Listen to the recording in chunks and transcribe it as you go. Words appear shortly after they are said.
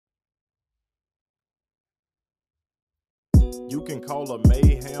You can call her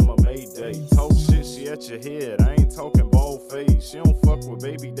Mayhaim or Mayday. Talk shit, she at your head. I ain't talking bald face. She don't fuck with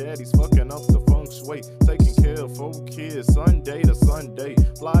baby daddies, fucking up the feng shui. Taking care of 4 kids, Sunday to Sunday.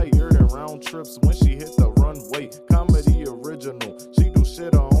 Flyer than round trips when she hit the runway. Comedy original, she do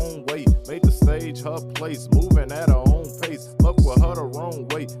shit her own way. Made the stage her place, moving at her own pace. Fuck with her the wrong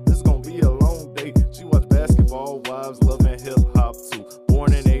way, this gon' be a long day. She watch Basketball Wives, loving hip hop too.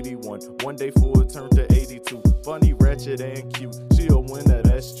 Born in 81, one day forward turned to 82. Funny, ratchet, and cute. She a winner,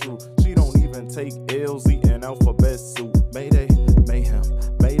 that's true. She don't even take L's, eating alphabet soup. Mayday, mayhem.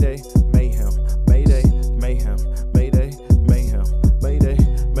 Mayday, mayhem. Mayday, mayhem. Mayday, mayhem. Mayday,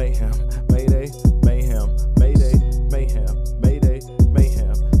 mayhem. Mayday, mayhem. Mayday, mayhem. Mayday,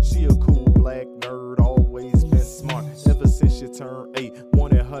 mayhem. She a cool black nerd, always been smart. Ever since she turned 8,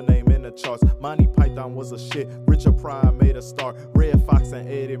 wanted her name in the charts. Monty Python was a shit. Richard Pryor made a start. Red Fox and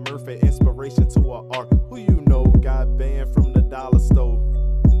Eddie Murphy, inspiration to her art. Who you know got banned from the dollar store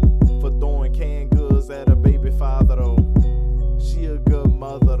for throwing canned goods at her baby father though? She a good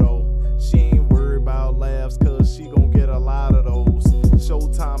mother though. She ain't worried about laughs cause she gon' get a lot of those.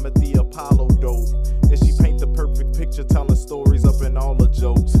 Showtime at the Apollo though. And she paint the perfect picture telling stories up in all the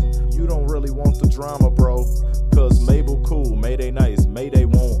jokes. You don't really want the drama bro, cause Mabel cool, Mayday nice, Mayday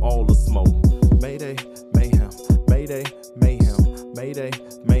want all the smoke. Mayday, mayhem, Mayday, mayhem, Mayday,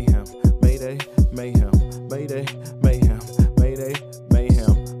 mayhem, Mayday, mayhem, Mayday, mayhem, Mayday,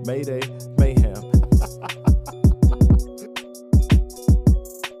 mayhem, Mayday, mayhem.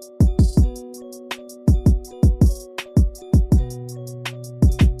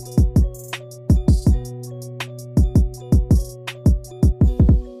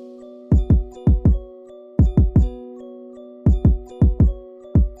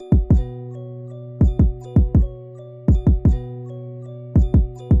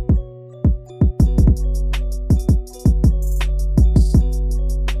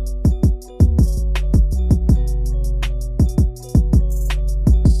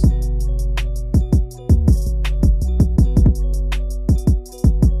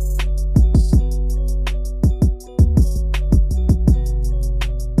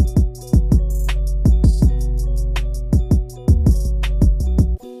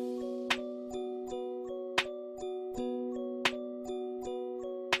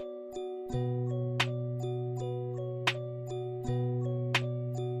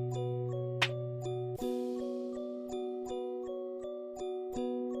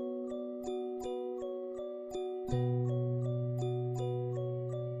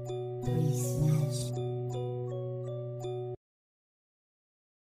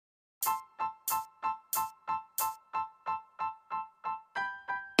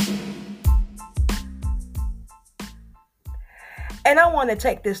 And I want to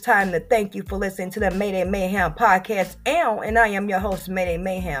take this time to thank you for listening to the Mayday Mayhem podcast. And I am your host, Mayday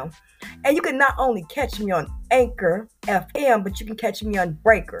Mayhem. And you can not only catch me on Anchor FM, but you can catch me on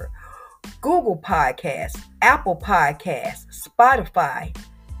Breaker, Google Podcasts, Apple Podcasts, Spotify,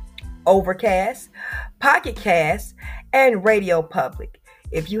 Overcast, Pocket Cast, and Radio Public.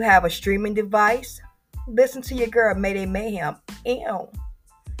 If you have a streaming device, listen to your girl, Mayday Mayhem.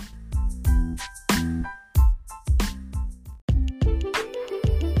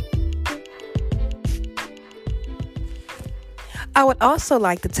 I would also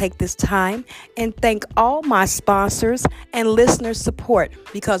like to take this time and thank all my sponsors and listener support,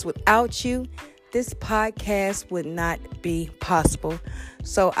 because without you, this podcast would not be possible.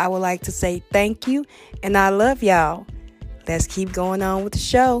 So I would like to say thank you, and I love y'all. Let's keep going on with the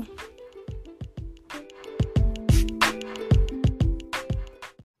show.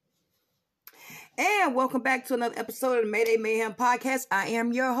 And welcome back to another episode of the Mayday Mayhem podcast. I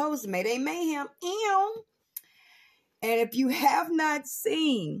am your host, Mayday Mayhem. And if you have not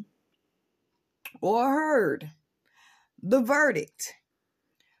seen or heard the verdict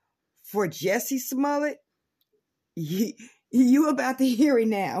for Jussie Smollett, you about to hear it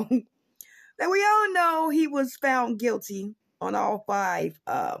now. That we all know he was found guilty on all 5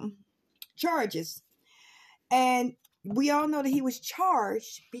 charges. And we all know that he was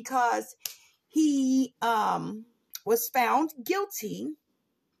charged because he was found guilty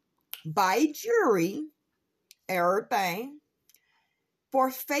by a jury, everything, for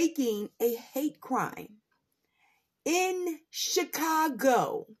faking a hate crime in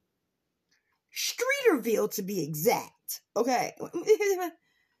Chicago. Streeterville, to be exact. Okay.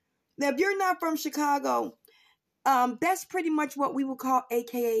 Now, if you're not from Chicago, that's pretty much what we would call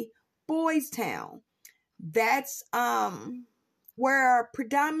AKA Boys Town. That's where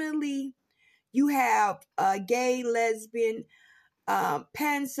predominantly you have gay, lesbian,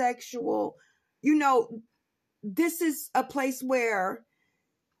 pansexual, this is a place where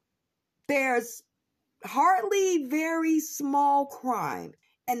there's hardly very small crime,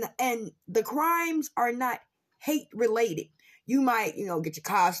 and the crimes are not hate related. You might, get your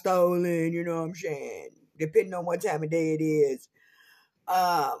car stolen, you know what I'm saying, depending on what time of day it is.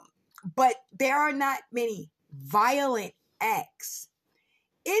 But there are not many violent acts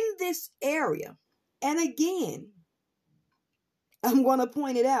in this area. And again, I'm going to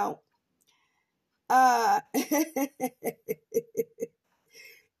point it out. It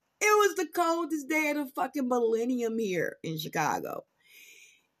was the coldest day of the fucking millennium here in Chicago.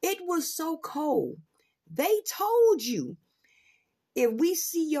 It was so cold. They told you, if we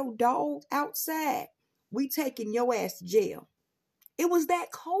see your dog outside, we taking your ass to jail. It was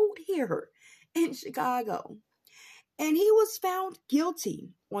that cold here in Chicago. And he was found guilty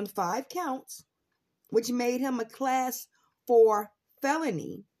on 5 counts, which made him a class 4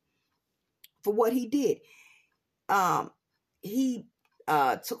 felony for what he did. He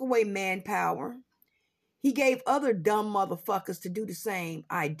took away manpower. He gave other dumb motherfuckers to do the same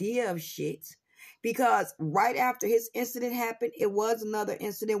idea of shit. Because right after his incident happened, it was another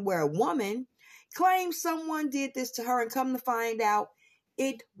incident where a woman claimed someone did this to her, and come to find out,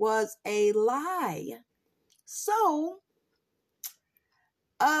 it was a lie. So,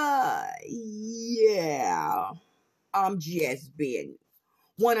 yeah, I'm just being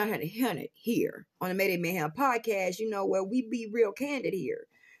 100 here on the Mayday Mayhaim podcast, where we be real candid here.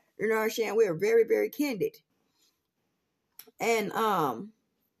 You know what I'm saying? We're very, very candid. And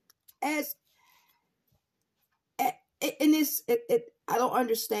as in this, I don't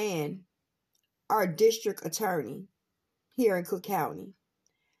understand our district attorney here in Cook County.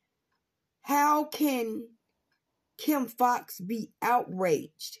 How can Kim Fox be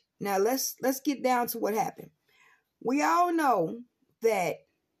outraged? Now let's get down to what happened. We all know that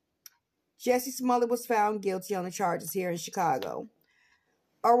Jesse Smollett was found guilty on the charges here in Chicago.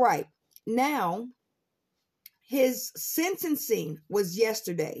 All right. Now, his sentencing was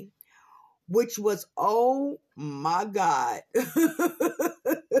yesterday, which was, oh my God.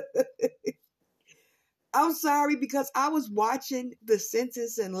 I'm sorry, because I was watching the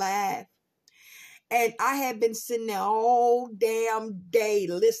sentence and laugh. And I had been sitting there all damn day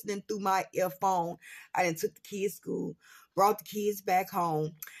listening through my earphone. I done took the kids to school, brought the kids back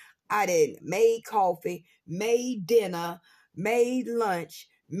home. I done made coffee, made dinner, made lunch,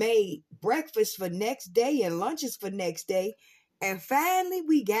 made breakfast for next day and lunches for next day. And finally,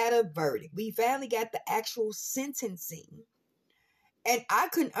 we got a verdict. We finally got the actual sentencing. And I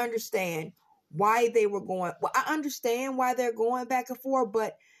couldn't understand why they were going. Well, I understand why they're going back and forth,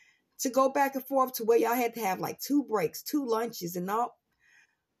 but to go back and forth to where y'all had to have like 2 breaks, 2 lunches and all.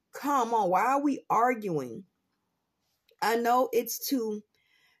 Come on, why are we arguing? I know it's to,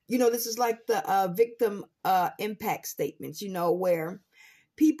 this is like the victim impact statements, where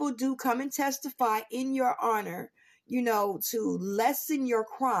people do come and testify in your honor, to lessen your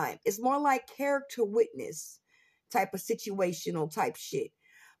crime. It's more like character witness type of situational type shit.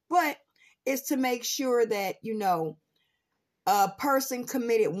 But it's to make sure that, a person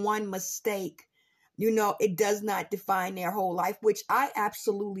committed one mistake, it does not define their whole life, which I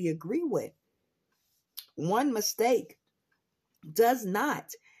absolutely agree with. One mistake does not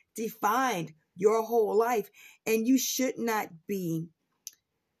define your whole life, and you should not be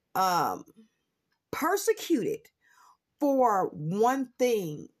persecuted for one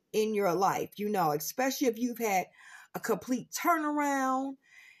thing in your life, especially if you've had a complete turnaround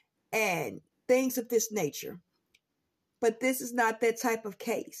and things of this nature. But this is not that type of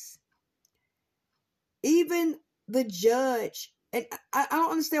case. Even the judge, and I don't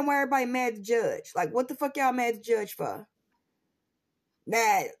understand why everybody mad at the judge. Like, what the fuck y'all mad at the judge for?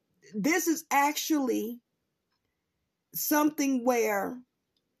 Now, this is actually something where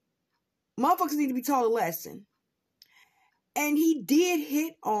motherfuckers need to be taught a lesson. And he did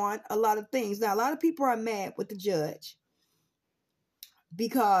hit on a lot of things. Now, a lot of people are mad with the judge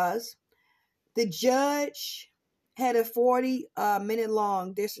because the judge had a 40-minute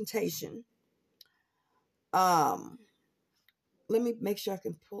long dissertation. Let me make sure I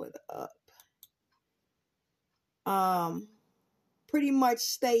can pull it up. Pretty much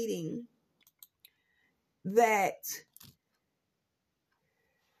stating that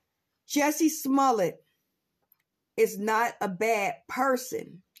Jesse Smollett is not a bad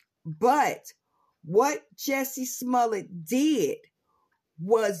person, but what Jesse Smollett did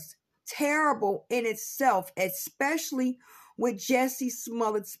was terrible in itself, especially with Jesse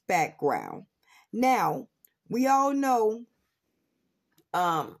Smollett's background. Now, we all know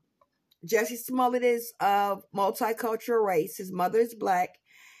Jesse Smollett is of multicultural race. His mother is black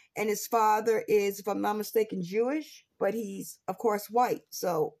And his father is, if I'm not mistaken, Jewish, but he's, of course, white.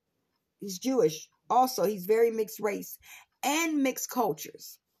 So he's Jewish. Also, he's very mixed race and mixed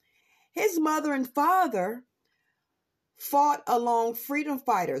cultures. His mother and father fought along freedom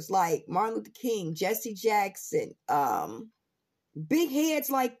fighters like Martin Luther King, Jesse Jackson, big heads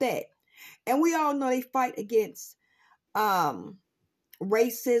like that. And we all know they fight against racism.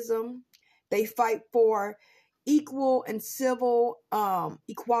 They fight for equal and civil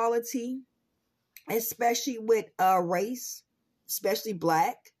equality, especially with race, especially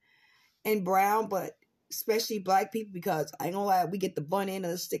black and brown, but especially black people, because I ain't gonna lie, we get the bun end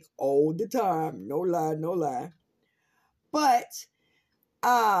of the stick all the time. No lie, no lie. But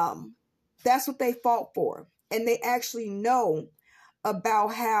that's what they fought for. And they actually know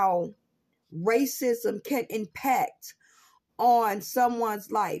about how racism can impact on someone's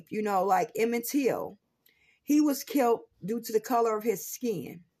life. You know, like Emmett Till. He was killed due to the color of his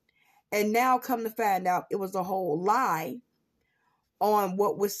skin. And now come to find out it was a whole lie on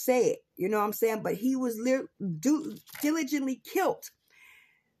what was said. You know what I'm saying? But he was diligently killed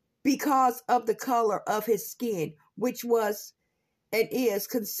because of the color of his skin, which was and is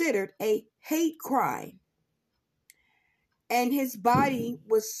considered a hate crime. And his body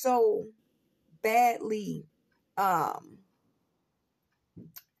was so badly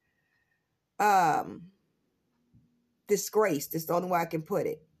disgraced, is the only way I can put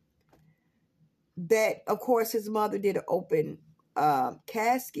it, that of course his mother did an open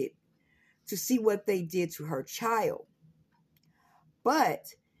casket to see what they did to her child.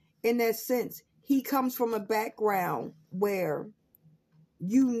 But in that sense, he comes from a background where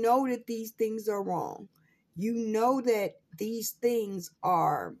you know that these things are wrong. You know that these things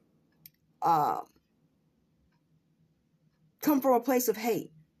are come from a place of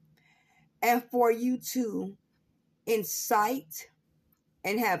hate. And for you to incite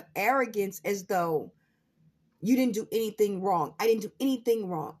and have arrogance as though you didn't do anything wrong. I didn't do anything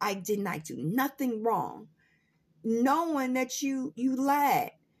wrong. I did not do nothing wrong. Knowing that you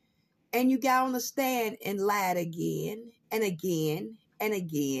lied. And you got on the stand and lied again and again and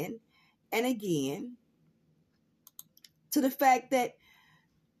again and again. To the fact that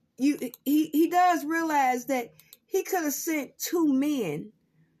he does realize that he could have sent 2 men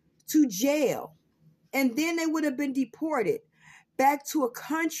to jail. And then they would have been deported back to a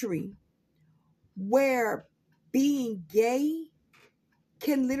country where being gay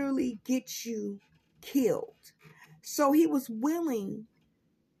can literally get you killed. So he was willing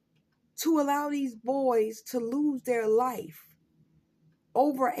to allow these boys to lose their life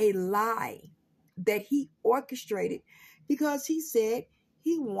over a lie that he orchestrated, because he said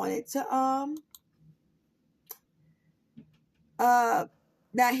he wanted to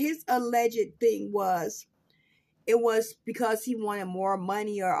now his alleged thing was it was because he wanted more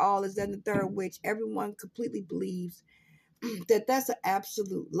money or all this and the third, which everyone completely believes that that's an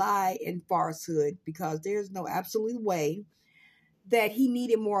absolute lie and falsehood, because there's no absolute way that he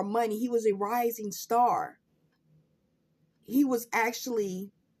needed more money. He was a rising star. He was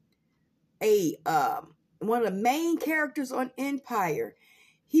actually a one of the main characters on Empire.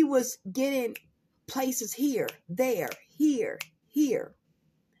 He was getting places here, there, here.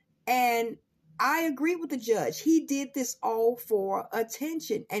 And I agree with the judge. He did this all for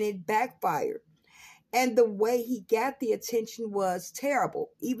attention, and it backfired. And the way he got the attention was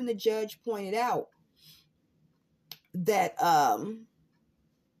terrible. Even the judge pointed out that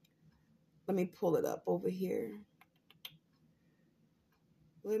let me pull it up over here.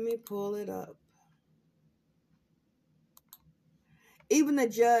 Let me pull it up. Even the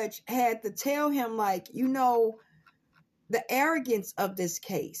judge had to tell him, like, you know, the arrogance of this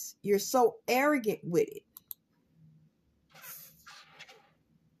case. You're so arrogant with it.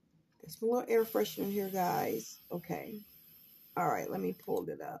 There's a little air freshener here, guys. Okay. All right, let me pull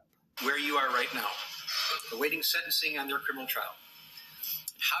it up. Where you are right now, awaiting sentencing on their criminal trial.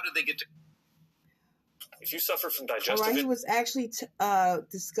 How did they get to... If you suffer from digestive... All right, he was actually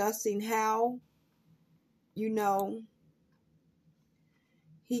discussing how, you know,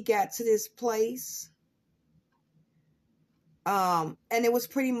 he got to this place. And it was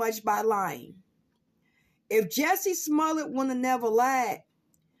pretty much by lying. If Jesse Smollett wouldn't have never lied,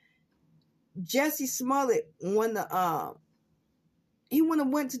 Jesse Smollett wouldn't have he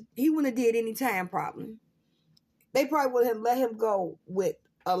wouldn't have did any time probably. They probably would have let him go with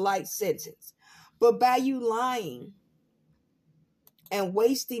a light sentence. But by you lying and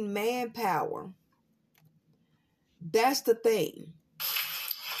wasting manpower, that's the thing.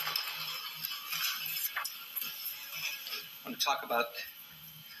 I want to talk about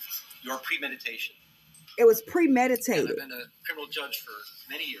your premeditation. It was And premeditated. I've been a criminal judge for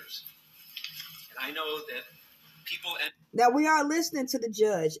many years. And I know that people... Now, we are listening to the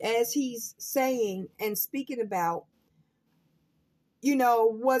judge as he's saying and speaking about, you know,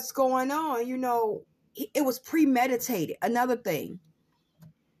 what's going on. You know, it was premeditated. Another thing,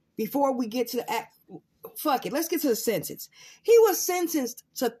 before we get to the act, fuck it, let's get to the sentence. He was sentenced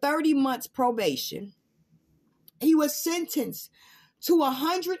to 30 months probation. He was sentenced to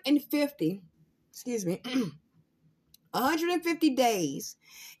 150 days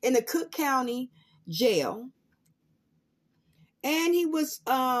in the Cook County jail. And he was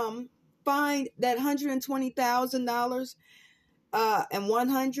fined that $120,000 and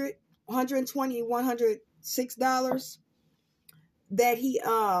 $106 that he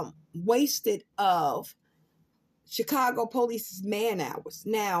wasted of Chicago police's man hours.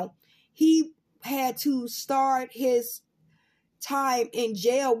 Now, he had to start his time in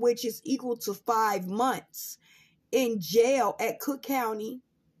jail, which is equal to 5 months in jail at Cook County,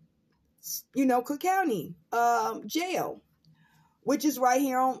 Cook County jail, which is right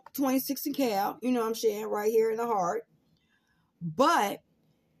here on 26th and Cal, you know what I'm saying, right here in the heart. But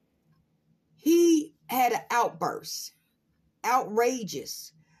he had an outburst,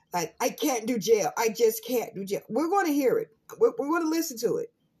 outrageous, like, I can't do jail. I just can't do jail. We're going to hear it. We're going to listen to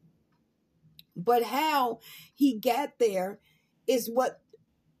it. But how he got there is what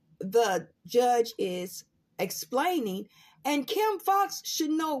the judge is explaining. And Kim Fox should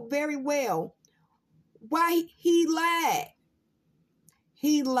know very well why he lied.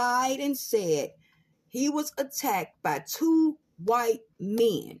 He lied and said he was attacked by 2 white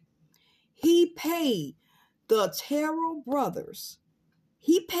men. He paid the Terrell brothers.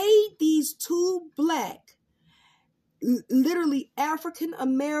 He paid these 2 black, literally African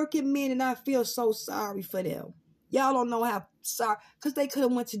American men, and I feel so sorry for them. Y'all don't know how sorry, because they could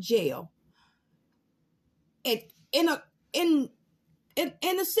have went to jail. And in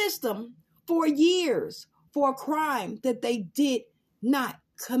the system for years for a crime that they did not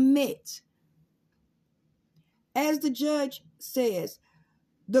commit. As the judge says,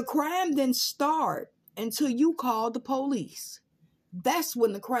 the crime didn't start until you called the police. That's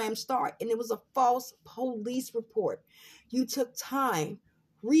when the crime started. And it was a false police report. You took time,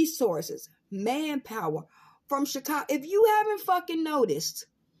 resources, manpower from Chicago. If you haven't fucking noticed,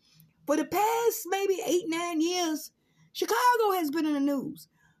 for the past maybe 8-9 years, Chicago has been in the news.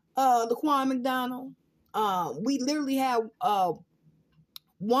 Laquan McDonald. We literally have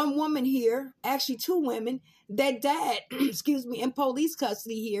one woman here, actually 2 women, that died, in police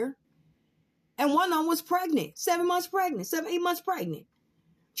custody here. And one of them was pregnant, 7 months pregnant, 7, 8 months pregnant.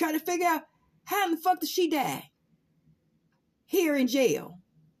 Trying to figure out how in the fuck did she die here in jail.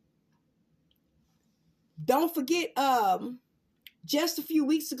 Don't forget, just a few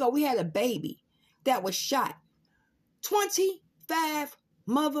weeks ago, we had a baby that was shot 25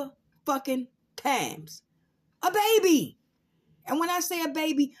 motherfucking times. A baby. And when I say a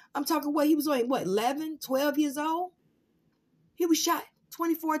baby, I'm talking he was only, 11, 12 years old? He was shot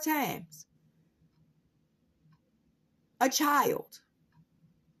 24 times. A child.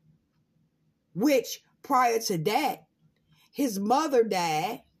 Which, prior to that, his mother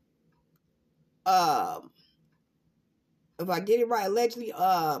died. If I get it right, allegedly,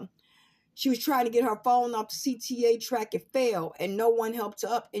 she was trying to get her phone off the CTA track. It fell, and no one helped her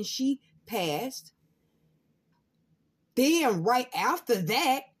up, and she passed. Then, right after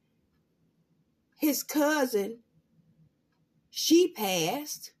that, his cousin, she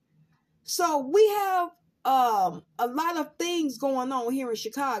passed. So we have a lot of things going on here in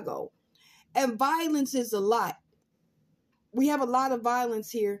Chicago, and violence is a lot. We have a lot of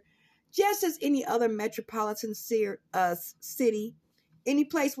violence here, just as any other metropolitan city. Any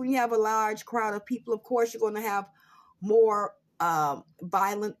place where you have a large crowd of people, of course, you're going to have more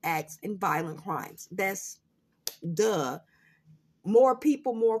violent acts and violent crimes. That's duh. More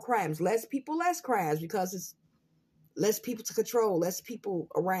people, more crimes. Less people, less crimes, because it's less people to control, less people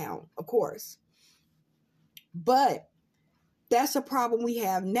around, of course. But that's a problem we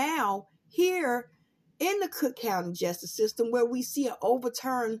have now here in the Cook County justice system, where we see an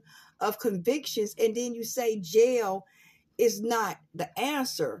overturn of convictions, and then you say jail is not the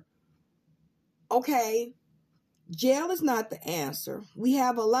answer. Okay, jail is not the answer. We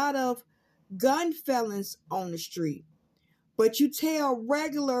have a lot of gun felons on the street. But you tell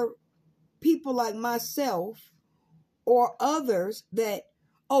regular people like myself or others that,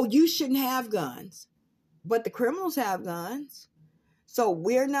 oh, you shouldn't have guns. But the criminals have guns. So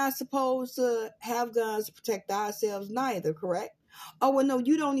we're not supposed to have guns to protect ourselves neither, correct? Oh, well, no,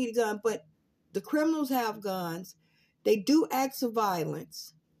 you don't need a gun. But the criminals have guns. They do acts of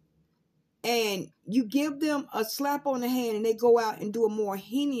violence. and you give them a slap on the hand and they go out and do a more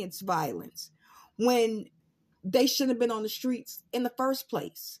heinous violence when they shouldn't have been on the streets in the first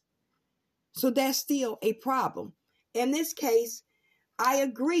place. So that's still a problem. In this case, I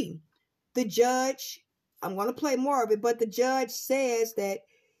agree. The judge, I'm going to play more of it, but the judge says that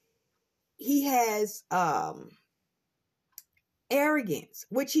he has arrogance,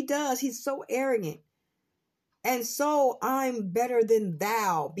 which he does. He's so arrogant. And so I'm better than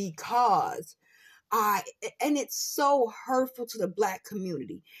thou because and it's so hurtful to the Black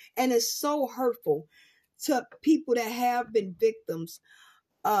community. And it's so hurtful to people that have been victims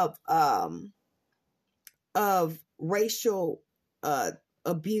of racial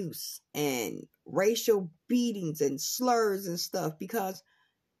abuse and racial beatings and slurs and stuff, because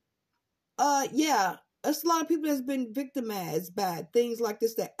yeah, there's a lot of people that's been victimized by things like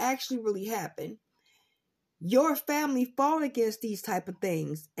this that actually really happen. Your family fought against these type of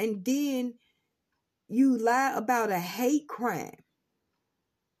things, and then you lie about a hate crime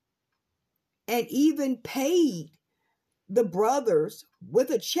and even paid the brothers with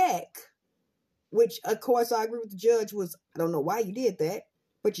a check, which of course I agree with the judge was, I don't know why you did that,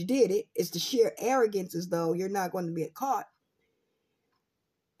 but you did it. It's the sheer arrogance as though you're not going to be caught.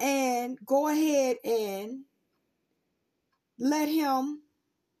 And go ahead and let him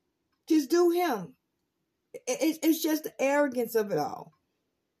just do him. It's just the arrogance of it all.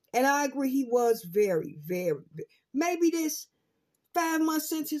 And I agree, he was very, very, maybe this 5-month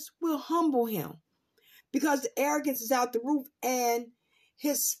sentence will humble him, because the arrogance is out the roof. And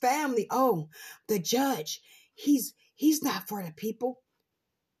his family, oh, the judge, he's not for the people.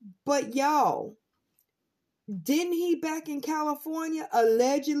 But y'all, didn't he back in California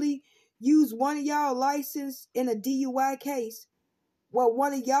allegedly use one of y'all license in a DUI case? Well,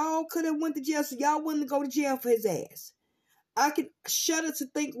 one of y'all could have went to jail, so y'all wouldn't go to jail for his ass. I can shudder to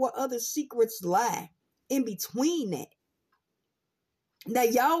think what other secrets lie in between that. Now,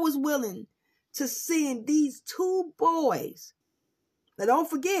 y'all was willing to send these 2 boys. Now, don't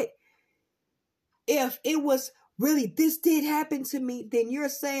forget, if it was really, this did happen to me, then you're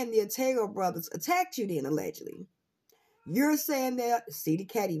saying the Ortega brothers attacked you then, allegedly. You're saying that, see, the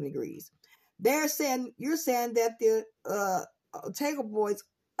cat even agrees. You're saying that the Ortega boys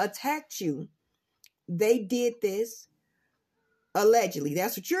attacked you. They did this allegedly.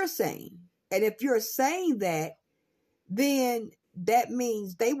 That's what you're saying. And if you're saying that, then that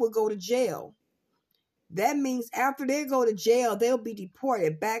means they will go to jail. That means after they go to jail, they'll be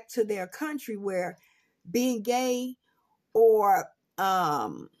deported back to their country, where being gay or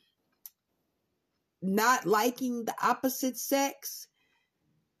not liking the opposite sex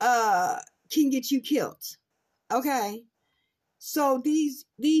can get you killed. Okay? So these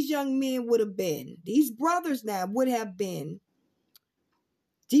young men would have been, these brothers now would have been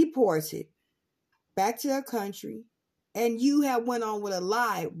deported back to their country, and you have went on with a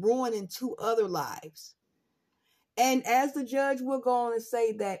lie, ruining 2 other lives. And as the judge will go on and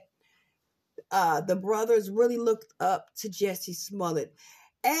say that the brothers really looked up to Jesse Smollett,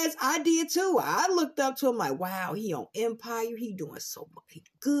 as I did too. I looked up to him like, wow, he on Empire, he doing so much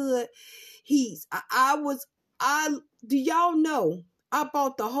good. Do y'all know I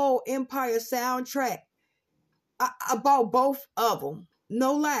bought the whole Empire soundtrack? I bought both of them.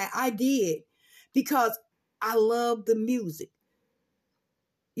 No lie, I did, because I love the music.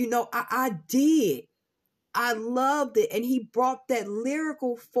 You know, I did. I loved it. And he brought that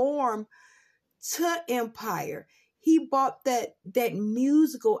lyrical form to Empire. He brought that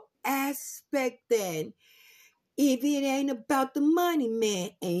musical aspect then. If it ain't about the money,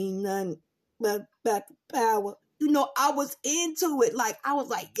 man, ain't nothing but about the power. You know, I was into it. Like, I was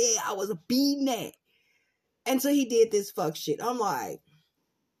like, yeah, I was beating that. And so he did this fuck shit. I'm like,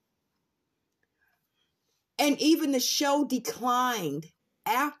 and even the show declined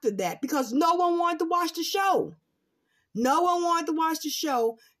after that because no one wanted to watch the show. No one wanted to watch the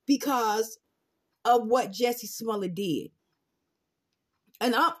show because of what Jesse Smollett did.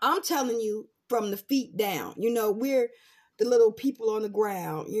 And I'm telling you, from the feet down, you know, we're the little people on the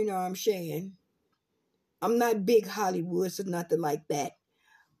ground, you know what I'm saying? I'm not big Hollywood or nothing like that.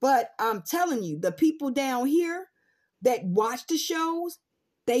 But I'm telling you, the people down here that watch the shows,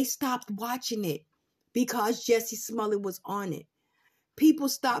 they stopped watching it because Jesse Smollett was on it. People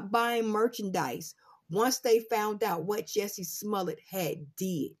stopped buying merchandise once they found out what Jesse Smollett had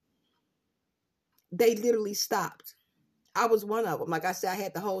did. They literally stopped. I was one of them. Like I said, I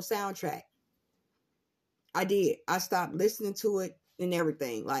had the whole soundtrack. I did. I stopped listening to it and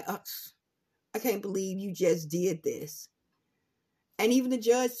everything. Like, I can't believe you just did this. And even the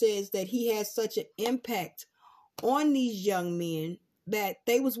judge says that he has such an impact on these young men that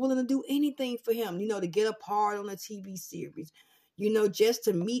they was willing to do anything for him, to get a part on a TV series, just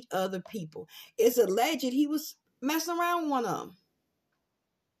to meet other people. It's alleged he was messing around with one of them.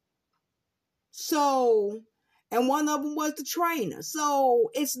 So, and one of them was the trainer.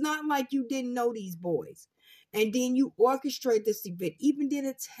 So it's not like you didn't know these boys. And then you orchestrate this event, even did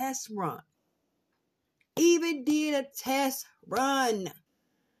a test run.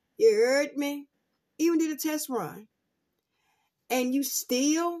 You heard me? Even did a test run. And you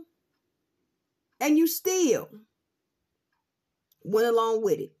still went along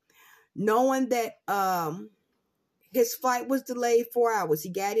with it. Knowing that his flight was delayed 4 hours. He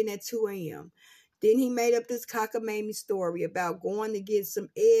got in at 2 a.m. Then he made up this cockamamie story about going to get some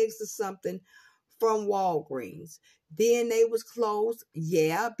eggs or something from Walgreens. Then they was closed.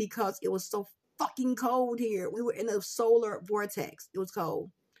 Yeah, because it was so fucking cold here. We were in a solar vortex. It was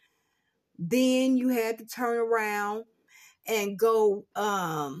cold. Then you had to turn around and go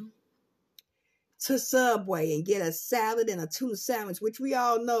to Subway and get a salad and a tuna sandwich, which we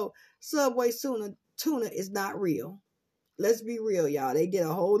all know Subway tuna is not real. Let's be real, y'all. They did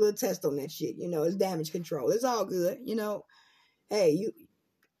a whole little test on that shit. It's damage control. It's all good. Hey,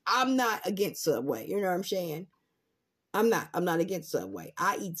 I'm not against Subway. You know what I'm saying? I'm not against Subway.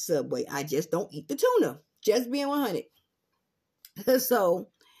 I eat Subway. I just don't eat the tuna. Just being 100. So,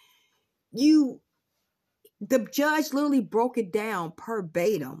 the judge literally broke it down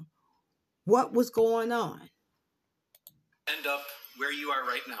verbatim what was going on. End up where you are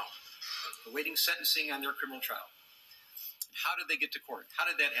right now, awaiting sentencing on their criminal trial. How did they get to court? How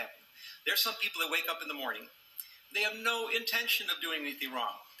did that happen? There's some people that wake up in the morning. They have no intention of doing anything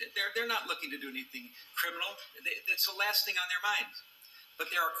wrong. They're not looking to do anything criminal. It's the last thing on their mind.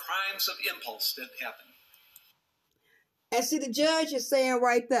 But there are crimes of impulse that happen. And see, the judge is saying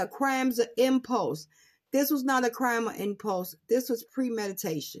right there, crimes of impulse. This was not a crime of impulse. This was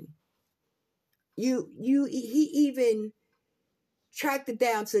premeditation. He even tracked it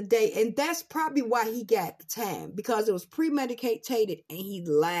down to the day, and that's probably why he got the time, because it was premeditated and he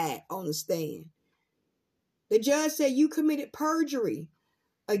lied on the stand. The judge said you committed perjury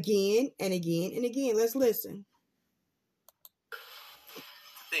again and again and again. Let's listen.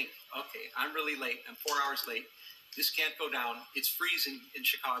 Think, okay, I'm really late. I'm 4 hours late. This can't go down. It's freezing in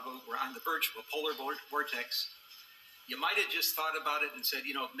Chicago. We're on the verge of a polar vortex. You might have just thought about it and said,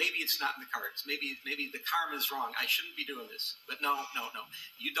 maybe it's not in the cards. Maybe the karma's wrong. I shouldn't be doing this. But no.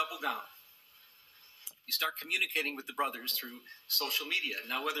 You double down. You start communicating with the brothers through social media.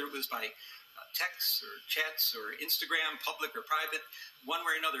 Now, whether it was by texts or chats or Instagram, public or private, one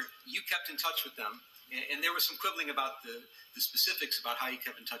way or another, you kept in touch with them. And there was some quibbling about the specifics about how you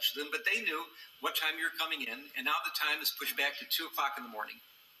kept in touch with them. But they knew what time you were coming in. And now the time is pushed back to 2 o'clock in the morning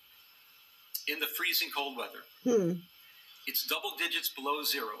in the freezing cold weather. It's double digits below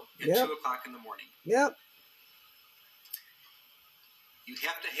zero at 2 o'clock in the morning. Yep. You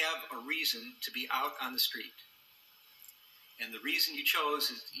have to have a reason to be out on the street. And the reason you chose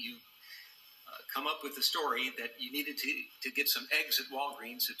is you come up with the story that you needed to get some eggs at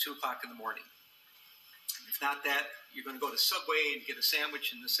Walgreens at 2 o'clock in the morning. If not that, you're going to go to Subway and get a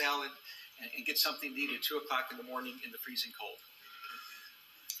sandwich and a salad and get something to eat at 2 o'clock in the morning in the freezing cold.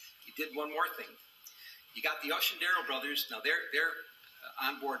 You did one more thing. You got the Oceandero brothers. Now they're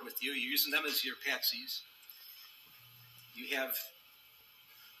on board with you. You're using them as your patsies. You have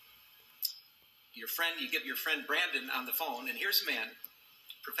your friend. You get your friend Brandon on the phone, and here's a man,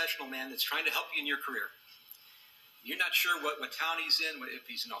 professional man that's trying to help you in your career. You're not sure what town he's in, if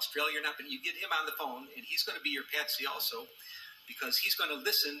he's in Australia or not, but you get him on the phone, and he's going to be your patsy also, because he's going to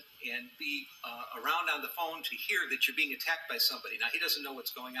listen and be around on the phone to hear that you're being attacked by somebody. Now, he doesn't know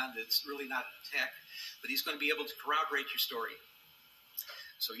what's going on. It's really not an attack, but he's going to be able to corroborate your story.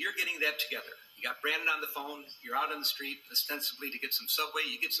 So you're getting that together. You got Brandon on the phone. You're out on the street, ostensibly to get some Subway.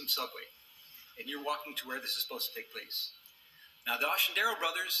 You get some Subway, and you're walking to where this is supposed to take place. Now, the Oceandero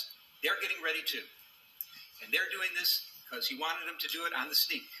brothers, they're getting ready too. And they're doing this because he wanted them to do it on the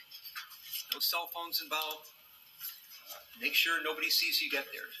sneak. No cell phones involved. Make sure nobody sees you get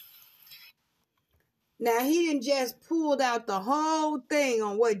there. Now, he didn't just pulled out the whole thing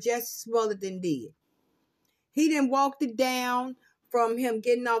on what Jesse Smollett did. He didn't walked it down from him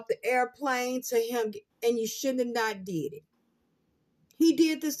getting off the airplane to him, and you shouldn't have not did it. He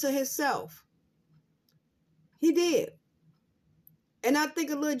did this to himself. He did. And I think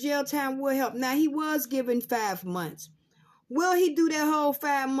a little jail time will help. Now, he was given 5 months. Will he do that whole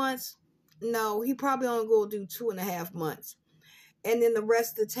 5 months? No, he probably only going to do 2.5 months. And then the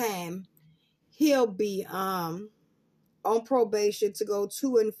rest of the time, he'll be on probation to go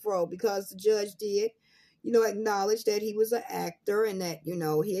to and fro, because the judge did, acknowledged that he was an actor and that,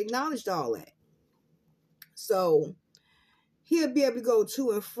 he acknowledged all that. So he'll be able to go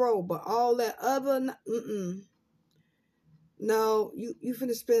to and fro, but all that other, no, you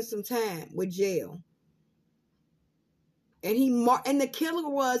finna spend some time with jail. And and the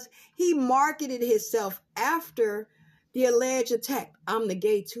killer he marketed himself after the alleged attack. I'm the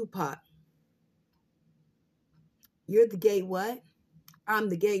gay Tupac. You're the gay what? I'm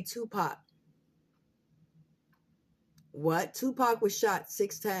the gay Tupac. What? Tupac was shot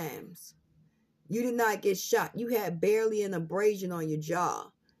 6 times. You did not get shot. You had barely an abrasion on your jaw.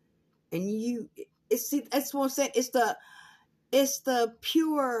 And that's what I'm saying. It's the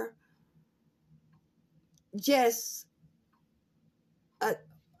pure,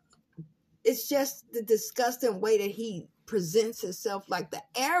 it's just the disgusting way that he presents himself, like the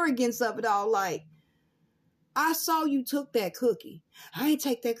arrogance of it all. Like, I saw you took that cookie. I ain't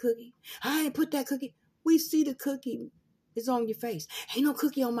take that cookie. I ain't put that cookie. We see the cookie is on your face. Ain't no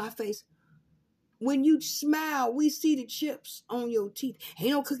cookie on my face. When you smile, we see the chips on your teeth. Ain't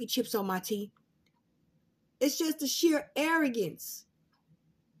no cookie chips on my teeth. It's just the sheer arrogance.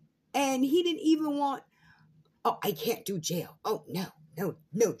 And he didn't even want, oh, I can't do jail. Oh,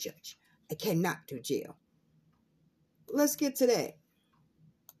 no, Judge. I cannot do jail. Let's get to that.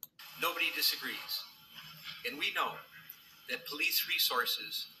 Nobody disagrees. And we know that police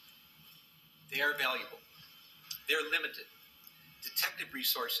resources, they are valuable. They're limited. Detective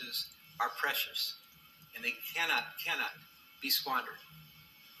resources are precious, and they cannot be squandered.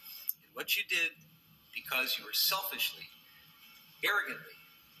 And what you did, because you were selfishly, arrogantly,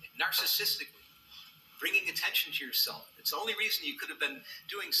 and narcissistically bringing attention to yourself, it's the only reason you could have been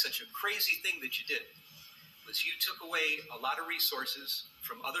doing such a crazy thing that you did, was you took away a lot of resources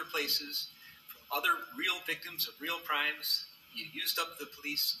from other places, from other real victims of real crimes. You used up the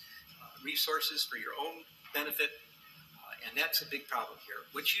police resources for your own benefit. And that's a big problem here.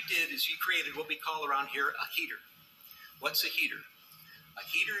 What you did is you created what we call around here a heater. What's a heater? A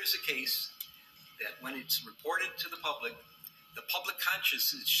heater is a case that when it's reported to the public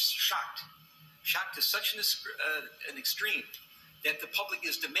conscience is shocked to such an extreme that the public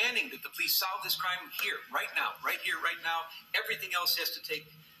is demanding that the police solve this crime here, right now, right here, right now. Everything else has to take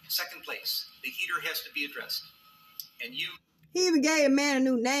second place. The heater has to be addressed. And he even gave a man a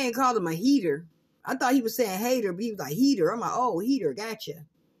new name, called him a heater. I thought he was saying hater, but he was like heater. I'm like, oh, heater, gotcha.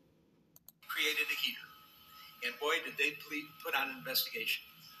 Created a heater. And boy, did they put on an investigation.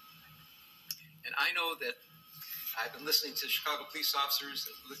 And I know that I've been listening to Chicago police officers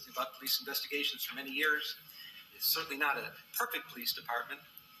and listening about police investigations for many years. It's certainly not a perfect police department.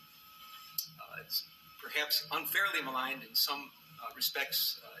 It's perhaps unfairly maligned in some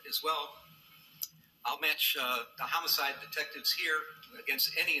respects as well. I'll match the homicide detectives here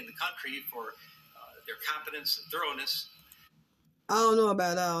against any in the country for their competence and thoroughness. I don't know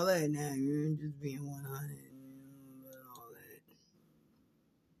about all that now. You're just being 100. All that.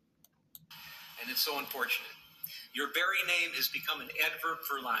 And it's so unfortunate. Your very name has become an adverb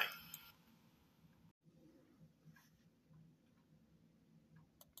for lying.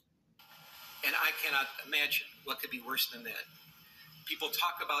 And I cannot imagine what could be worse than that. People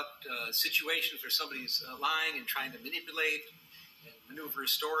talk about situations where somebody's lying and trying to manipulate and maneuver a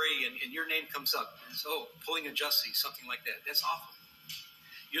story, and your name comes up as, pulling a Jussie, something like that. That's awful.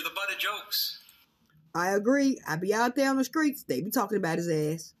 You're the butt of jokes. I agree. I be out there on the streets. They be talking about his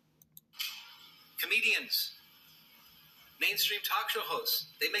ass. Comedians, mainstream talk show hosts,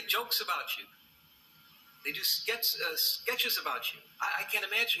 they make jokes about you. They do sketches about you. I can't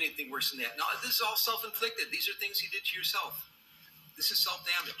imagine anything worse than that. No, this is all self-inflicted. These are things you did to yourself. This is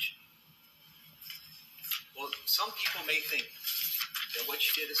self-damage. Well, some people may think that what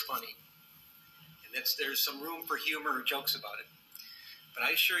you did is funny, and that there's some room for humor or jokes about it. But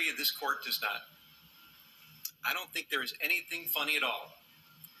I assure you, this court does not. I don't think there is anything funny at all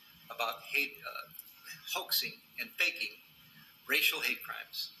about hoaxing and faking racial hate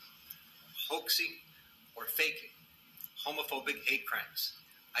crimes, hoaxing or faking homophobic hate crimes.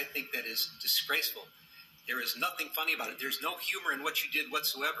 I think that is disgraceful. There is nothing funny about it. There's no humor in what you did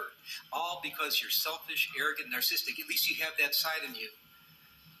whatsoever. All because you're selfish, arrogant, narcissistic. At least you have that side in you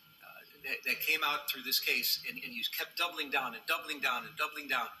that came out through this case, and you kept doubling down and doubling down and doubling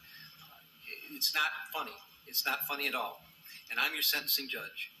down. It's not funny. It's not funny at all. And I'm your sentencing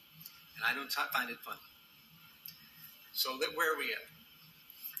judge, and I don't find it funny. So where are we at?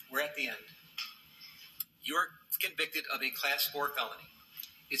 We're at the end. You're convicted of a Class 4 felony.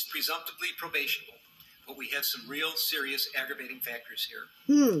 It's presumptively probationable, but we have some real serious aggravating factors here.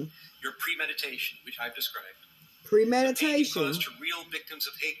 Your premeditation, which I've described. Premeditation. The pain you caused to real victims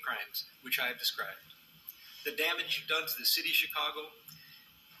of hate crimes, which I have described. the damage you've done to the city of Chicago,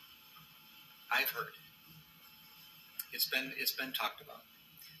 I've heard. It's been talked about.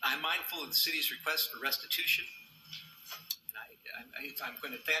 I'm mindful of the city's request for restitution. I'm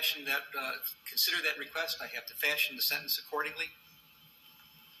going to fashion that, consider that request. I have to fashion the sentence accordingly.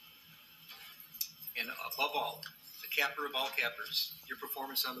 And above all, the capper of all cappers, your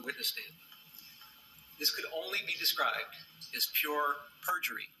performance on the witness stand. This could only be described as pure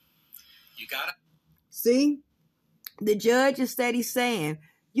perjury. You gotta see, the judge is steady saying,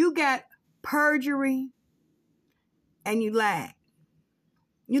 you got perjury and you lied.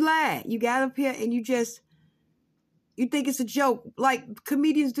 You lied. You got up here and you think it's a joke. Like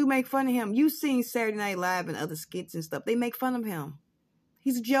comedians do make fun of him. You've seen Saturday Night Live and other skits and stuff. They make fun of him.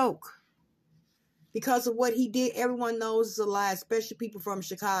 He's a joke. Because of what he did, everyone knows it's a lie, especially people from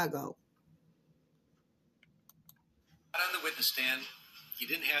Chicago. On the witness stand, you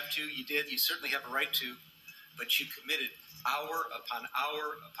didn't have to, you did, you certainly have a right to, but you committed hour upon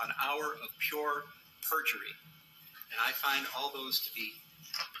hour upon hour of pure perjury. And I find all those to be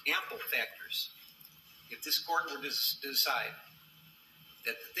ample factors. If this court were to decide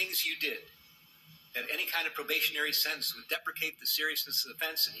that the things you did, that any kind of probationary sentence would deprecate the seriousness of the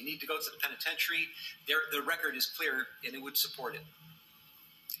offense and you need to go to the penitentiary, the record is clear and it would support it.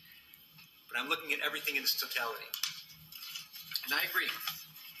 But I'm looking at everything in its totality. And I agree.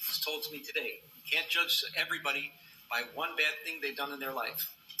 It's told to me today. You can't judge everybody by one bad thing they've done in their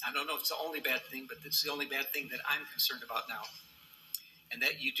life. I don't know if it's the only bad thing, but it's the only bad thing that I'm concerned about now. And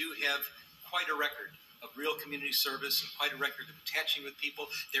that you do have quite a record of real community service and quite a record of attaching with people.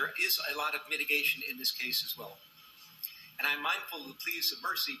 There is a lot of mitigation in this case as well. And I'm mindful of the pleas of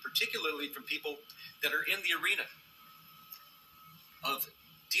mercy, particularly from people that are in the arena of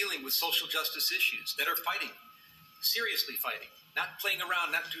dealing with social justice issues, that are fighting, seriously fighting, not playing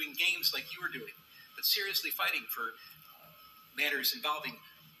around, not doing games like you were doing, but seriously fighting for matters involving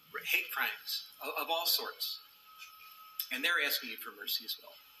hate crimes of all sorts. And they're asking you for mercy as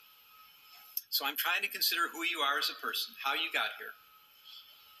well. So I'm trying to consider who you are as a person, how you got here,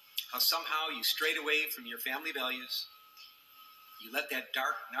 how somehow you strayed away from your family values, you let that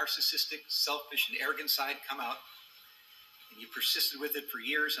dark, narcissistic, selfish, and arrogant side come out, and you persisted with it for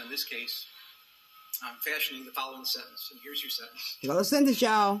years on this case. I'm fashioning the following sentence, and here's your sentence. Well, sentence,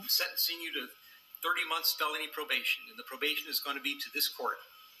 y'all. I'm sentencing you to 30 months felony probation, and the probation is going to be to this court.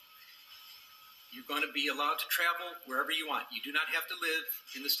 You're going to be allowed to travel wherever you want. You do not have to live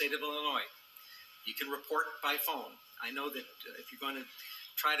in the state of Illinois. You can report by phone. I know that if you're going to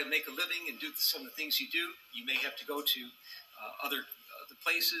try to make a living and do some of the things you do, you may have to go to other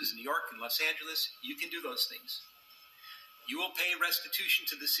places, New York and Los Angeles. You can do those things. You will pay restitution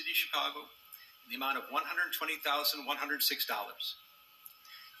to the city of Chicago in the amount of $120,106.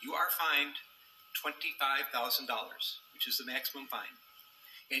 You are fined $25,000, which is the maximum fine.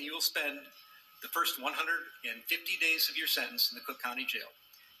 And you will spend the first 150 days of your sentence in the Cook County Jail.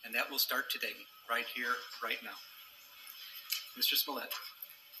 And that will start today, right here, right now. Mr. Smollett,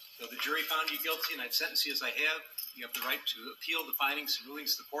 so the jury found you guilty and I've sentenced you as I have. You have the right to appeal the findings and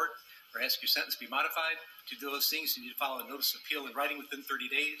rulings of the court or ask your sentence be modified. To do those things, you need to file a notice of appeal in writing within 30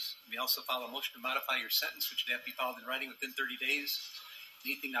 days. You may also file a motion to modify your sentence, which would have to be filed in writing within 30 days.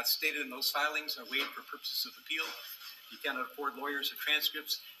 Anything not stated in those filings are waived for purposes of appeal. If you cannot afford lawyers or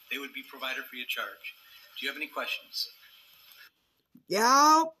transcripts, they would be provided free of charge. Do you have any questions?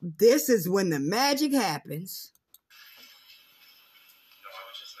 Y'all, this is when the magic happens. No, I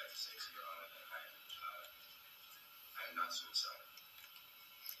would just like to say to Your Honor that I am not suicidal.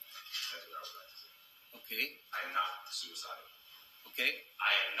 That's what I would like to say. Okay. I am not suicidal. Okay.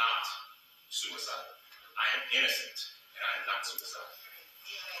 I am not suicidal. I am innocent, and I am not suicidal.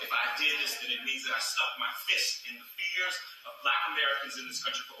 If I did this, then it means that I stuck my fist in the fears of Black Americans in this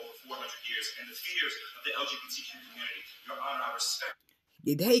country for over 400 years and the fears of the LGBTQ community. Your Honor, I respect.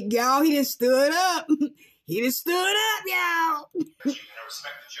 Hey, y'all, he just stood up. He just stood up, y'all. And I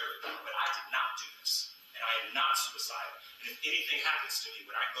respect the jury, but I did not do this. And I am not suicidal. And if anything happens to me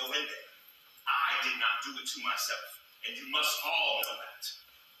when I go in there, I did not do it to myself. And you must all know that.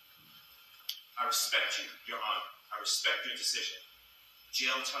 I respect you, Your Honor. I respect your decision.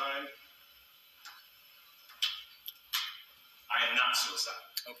 Jail time. I am not suicidal.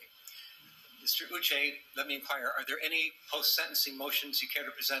 Okay. Mr. Uche, let me inquire, are there any post-sentencing motions you care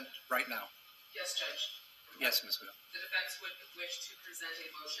to present right now? Yes, Judge. Yes, Ms. Widow. The defense would wish to present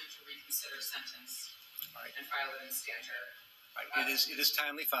a motion to reconsider sentence and file it in Scanter. Right. It is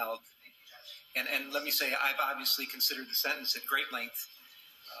timely filed. Thank you, Judge. And let me say, I've obviously considered the sentence at great length.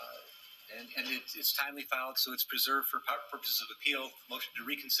 And it's timely filed, so it's preserved for purposes of appeal. Motion to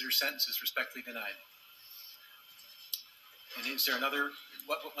reconsider sentence is respectfully denied. And is there another?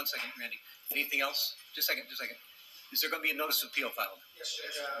 One second, Randy. Anything else? Just a second. Is there going to be a notice of appeal filed? Yes,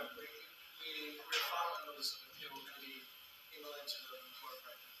 Judge. We're filing a notice of appeal. We're going to be emailing to the court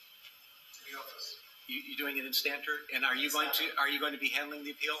right now, to the office. You're doing it in Stanter, and are you going to be handling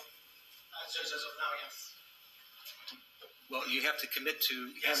the appeal? Judge, as of now, yes. Well, you have to commit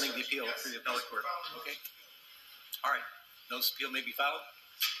to handling the appeal through the appellate court. Okay. All right. Notice of appeal may be filed.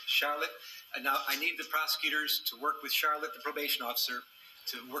 Charlotte. Now, I need the prosecutors to work with Charlotte, the probation officer,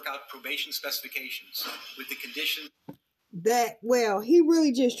 to work out probation specifications with the condition that, well, he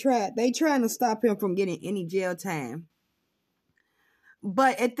really just tried. They trying to stop him from getting any jail time.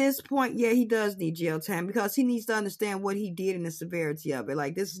 But at this point, yeah, he does need jail time because he needs to understand what he did and the severity of it.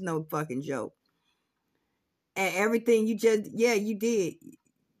 Like, this is no fucking joke. And everything you just, yeah, you did.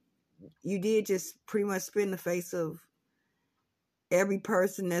 You did just pretty much spit in the face of every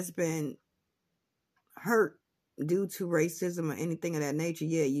person that's been hurt due to racism or anything of that nature.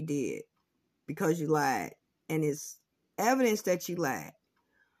 Yeah, you did. Because you lied. And it's evidence that you lied.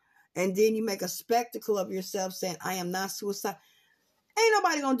 And then you make a spectacle of yourself saying, I am not suicidal. Ain't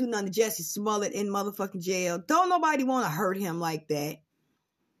nobody gonna do nothing to Jesse Smollett in motherfucking jail. Don't nobody want to hurt him like that.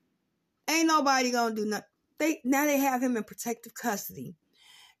 Ain't nobody gonna do nothing. Now they have him in protective custody.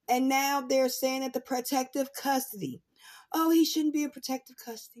 And now they're saying that the protective custody, oh, he shouldn't be in protective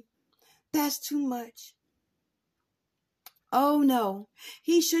custody. That's too much. Oh, no.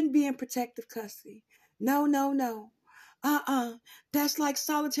 He shouldn't be in protective custody. No. That's like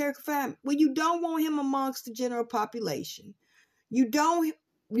solitary confinement. Well, you don't want him amongst the general population. You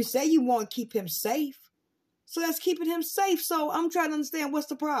say you want to keep him safe. So that's keeping him safe. So I'm trying to understand what's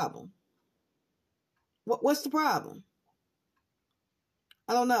the problem. What's the problem?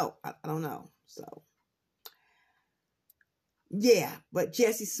 I don't know. I don't know. So, yeah. But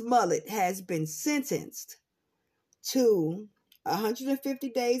Jesse Smollett has been sentenced to 150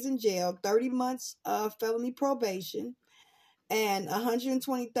 days in jail, 30 months of felony probation, and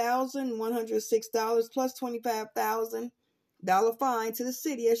 $120,106 plus $25,000 fine to the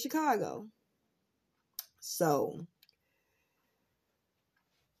city of Chicago. So,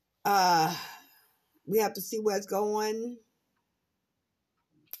 we have to see what's going.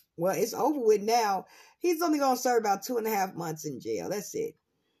 Well, it's over with now. He's only going to serve about 2.5 months in jail. That's it.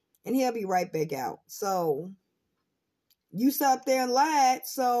 And he'll be right back out. So, you sat up there and lied.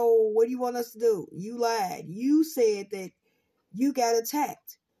 So, what do you want us to do? You lied. You said that you got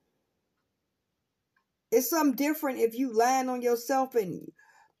attacked. It's something different if you lying on yourself and,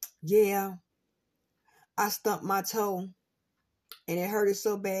 yeah, I stumped my toe and it hurted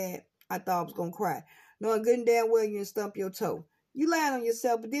so bad I thought I was going to cry. Knowing good and damn well you didn't stump your toe. You lying on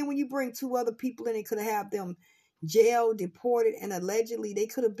yourself, but then when you bring 2 other people in, it could have them jailed, deported, and allegedly they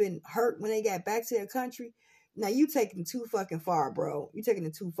could have been hurt when they got back to their country. Now you taking it too fucking far, bro. You taking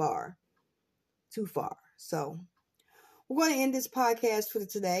it too far. Too far. So we're going to end this podcast for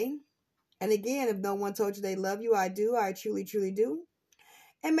today. And again, if no one told you they love you, I do. I truly, truly do.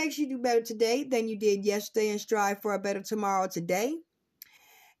 And make sure you do better today than you did yesterday and strive for a better tomorrow today.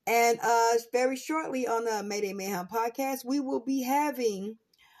 And very shortly on the Mayday Mayhaim podcast, we will be having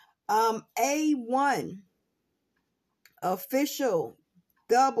A1 official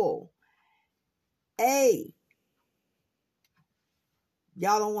double A.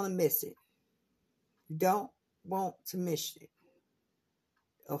 Y'all don't want to miss it. You don't want to miss it.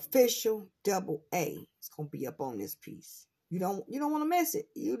 Official double A. It's going to be up on this piece. You don't want to miss it.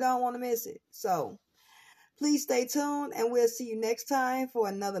 You don't want to miss it. So please stay tuned, and we'll see you next time for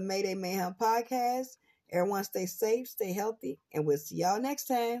another Mayday Mayhem podcast. Everyone stay safe, stay healthy, and we'll see y'all next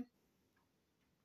time.